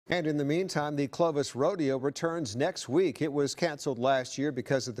And in the meantime, the Clovis Rodeo returns next week. It was canceled last year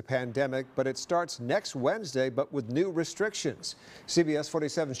because of the pandemic, but it starts next Wednesday, but with new restrictions. CBS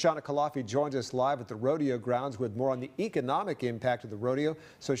 47's Shauna Kalafi joins us live at the rodeo grounds with more on the economic impact of the rodeo.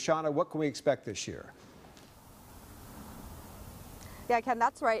 So, Shauna, what can we expect this year? Yeah, Ken,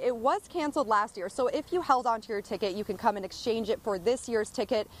 that's right. It was canceled last year. So if you held onto your ticket, you can come and exchange it for this year's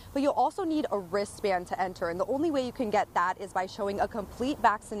ticket. But you'll also need a wristband to enter. And the only way you can get that is by showing a complete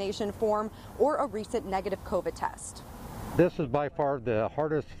vaccination form or a recent negative COVID test. This is by far the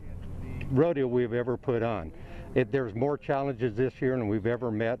hardest rodeo we've ever put on. There's more challenges this year than we've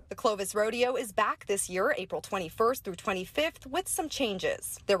ever met. The Clovis Rodeo is back this year, April 21st through 25th, with some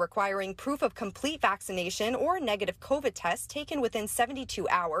changes. They're requiring proof of complete vaccination or a negative COVID test taken within 72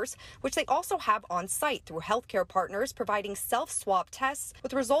 hours, which they also have on site through healthcare partners providing self-swab tests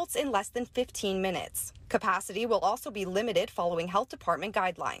with results in less than 15 minutes. Capacity will also be limited following health department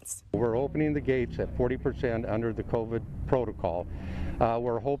guidelines. We're opening the gates at 40% under the COVID protocol.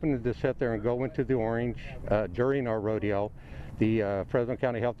 We're hoping to sit there and go into the orange during our rodeo. The Fresno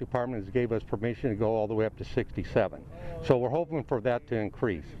County Health Department has gave us permission to go all the way up to 67. So we're hoping for that to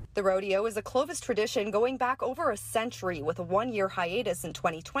increase. The rodeo is a Clovis tradition going back over a century, with a one-year hiatus in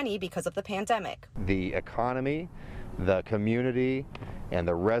 2020 because of the pandemic. The economy, the community, and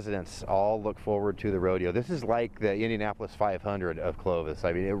the residents all look forward to the rodeo. This is like the Indianapolis 500 of Clovis.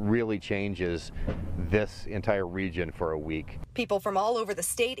 I mean, it really changes this entire region for a week. People from all over the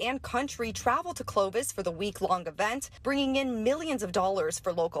state and country travel to Clovis for the week-long event, bringing in millions of dollars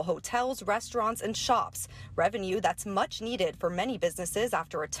for local hotels, restaurants, and shops. Revenue that's much needed for many businesses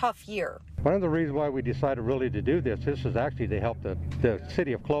after a tough year. One of the reasons why we decided really to do this is actually to help the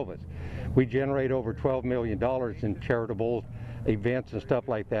city of Clovis. We generate over $12 million in charitable events and stuff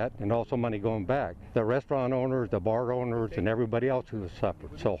like that, and also money going back. The restaurant owners, the bar owners, and everybody else who has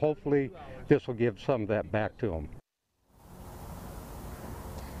suffered. So hopefully this will give some of that back to them.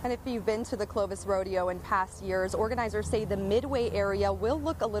 And if you've been to the Clovis Rodeo in past years, organizers say the Midway area will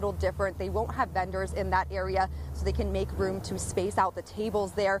look a little different. They won't have vendors in that area, so they can make room to space out the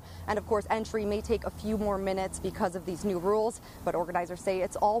tables there. And of course, entry may take a few more minutes because of these new rules, but organizers say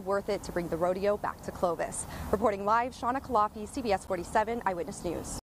it's all worth it to bring the rodeo back to Clovis. Reporting live, Shauna Kalafi, CBS 47 Eyewitness News.